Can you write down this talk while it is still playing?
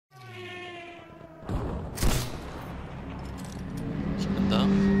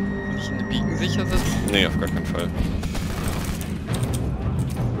sicher sind? Nee, auf gar keinen Fall.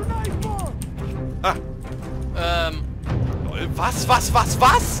 Ah! Was?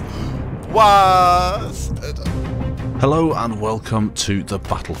 Was? Alter. Hello and welcome to the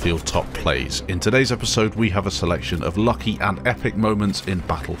Battlefield Top Plays. In today's episode we have a selection of lucky and epic moments in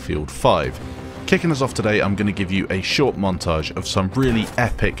Battlefield 5. Kicking us off today, I'm going to give you a short montage of some really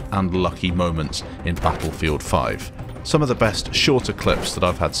epic and lucky moments in Battlefield 5. Some of the best shorter clips that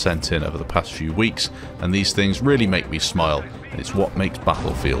I've had sent in over the past few weeks, and these things really make me smile, and it's what makes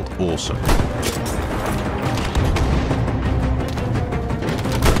Battlefield awesome.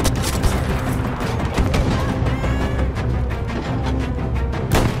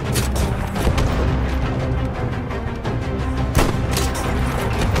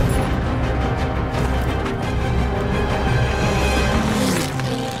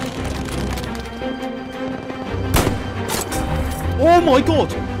 Oh my god!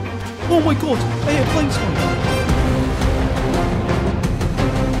 Oh my god! Hey, a plane smoke!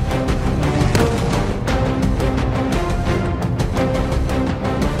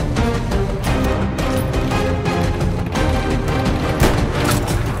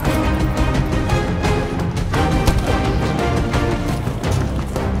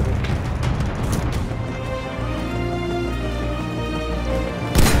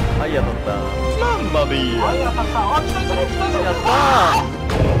 Mamma mia! Ja,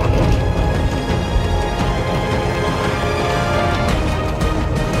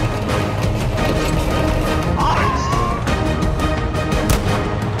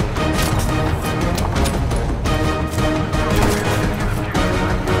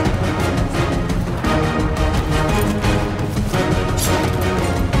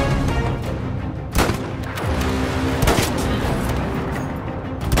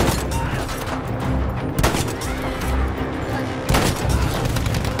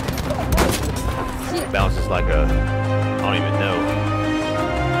 Bounces like a... I don't even know.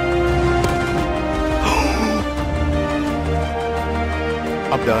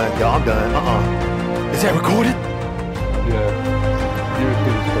 I'm done, yo, I'm done. Is that recorded? Yeah. You're a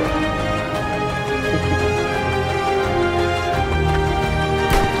good spot.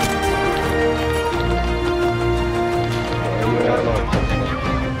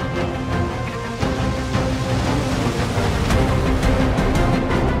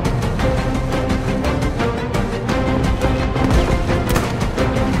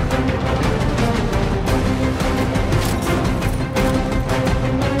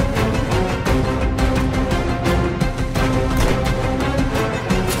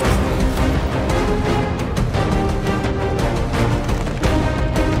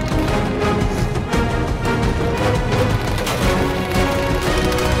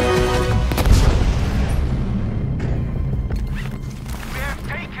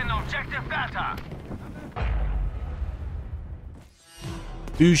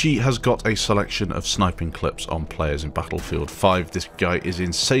 OhOmni has got a selection of sniping clips on players in Battlefield 5. This guy is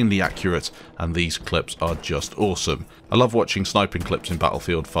insanely accurate and these clips are just awesome. I love watching sniping clips in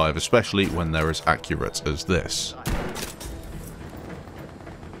Battlefield 5, especially when they're as accurate as this.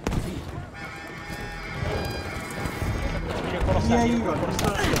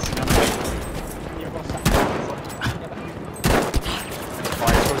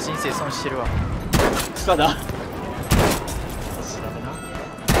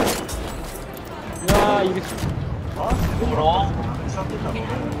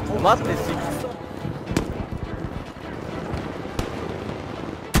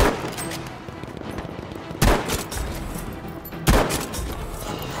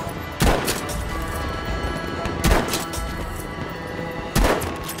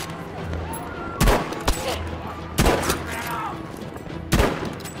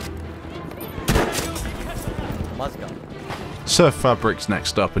 SurfFabric's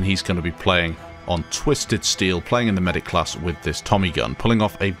next up, and he's going to be playing on Twisted Steel, playing in the medic class with this Tommy gun, pulling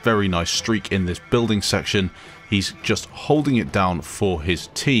off a very nice streak in this building section. He's just holding it down for his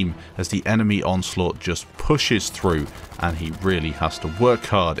team as the enemy onslaught just pushes through, and he really has to work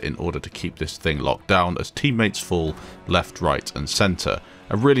hard in order to keep this thing locked down as teammates fall left, right and centre.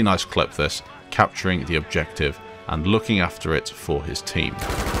 A really nice clip this, capturing the objective and looking after it for his team.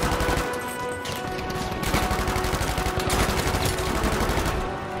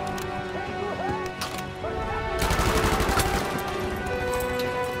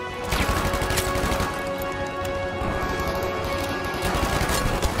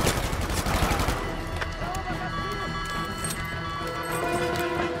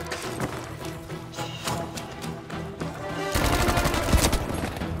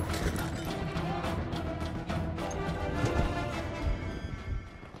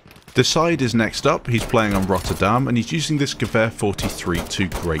 Deicide is next up. He's playing on Rotterdam and he's using this Gewehr 43 to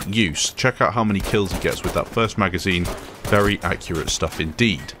great use. Check out how many kills he gets with that first magazine. Very accurate stuff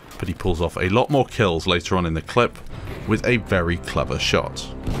indeed. But he pulls off a lot more kills later on in the clip with a very clever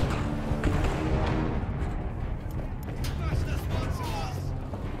shot.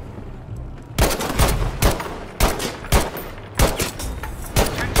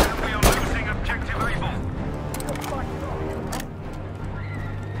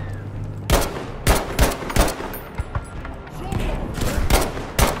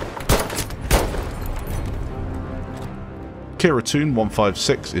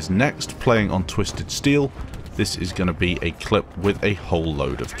 Kiratoon156 is next, playing on Twisted Steel. This is going to be a clip with a whole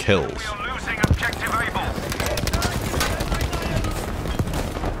load of kills. We are losing objective Able.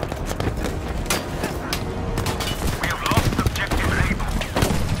 We have lost objective Able.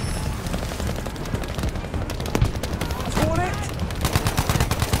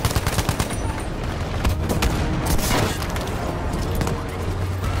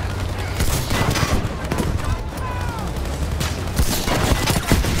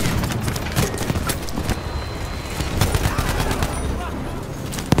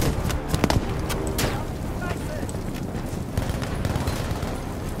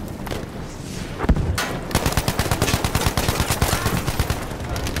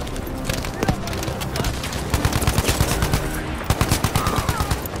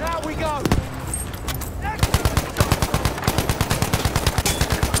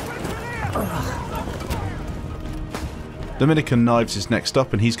 Dominican Knives is next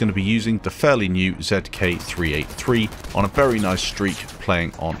up and he's going to be using the fairly new ZK383 on a very nice streak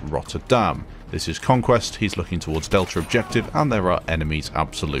playing on Rotterdam. This is Conquest, he's looking towards Delta Objective and there are enemies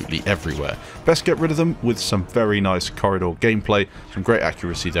absolutely everywhere. Best get rid of them with some very nice corridor gameplay, some great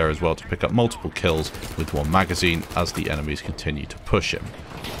accuracy there as well to pick up multiple kills with one magazine as the enemies continue to push him.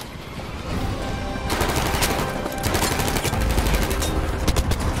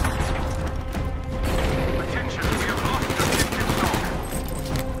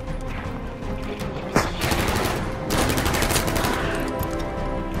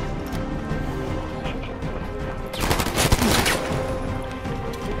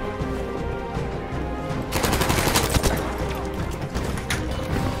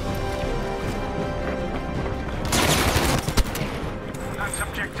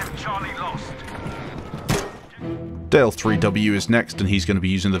 Dale 3W is next and he's going to be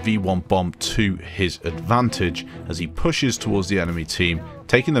using the V1 bomb to his advantage as he pushes towards the enemy team,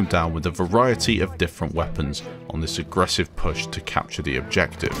 taking them down with a variety of different weapons on this aggressive push to capture the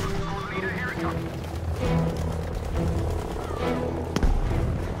objective.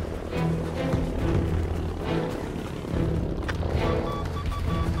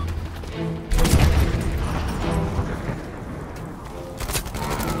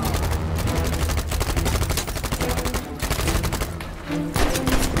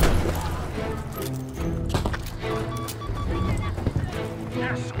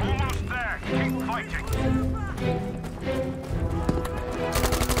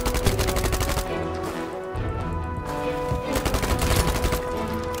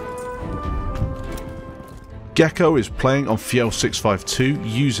 Gecko is playing on Fiel 652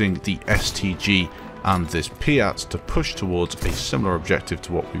 using the STG and this Piat to push towards a similar objective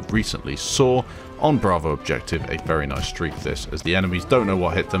to what we recently saw on Bravo objective. A very nice streak this, as the enemies don't know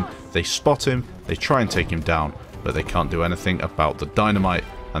what hit them, they spot him, they try and take him down, but they can't do anything about the dynamite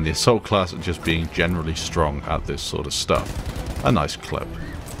and the assault class just being generally strong at this sort of stuff. A nice clip.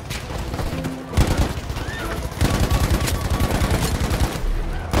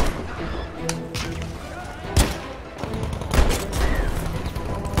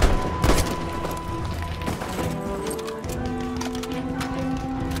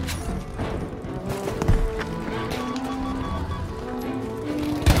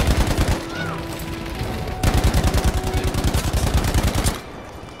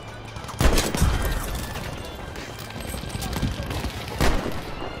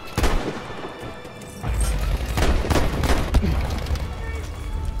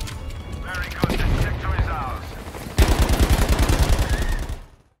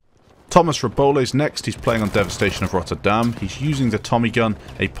 Thomas Raboles next, he's playing on Devastation of Rotterdam. He's using the Tommy gun,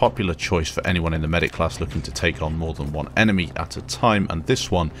 a popular choice for anyone in the medic class looking to take on more than one enemy at a time, and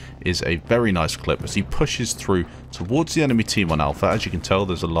this one is a very nice clip as he pushes through towards the enemy team on Alpha. As you can tell,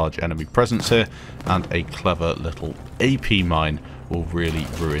 there's a large enemy presence here, and a clever little AP mine will really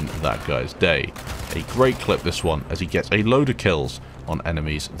ruin that guy's day. A great clip this one, as he gets a load of kills on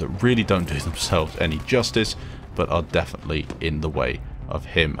enemies that really don't do themselves any justice, but are definitely in the way of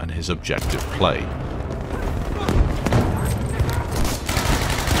him and his objective play.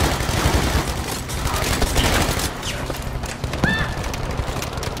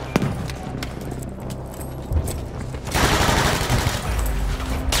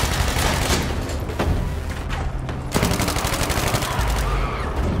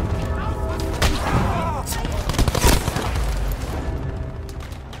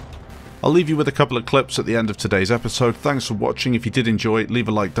 I'll leave you with a couple of clips at the end of today's episode. Thanks for watching. If you did enjoy it, leave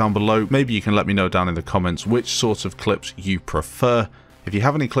a like down below. Maybe you can let me know down in the comments which sorts of clips you prefer. If you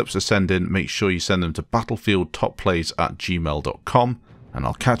have any clips to send in, make sure you send them to battlefieldtopplays@gmail.com, and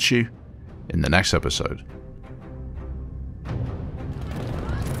I'll catch you in the next episode.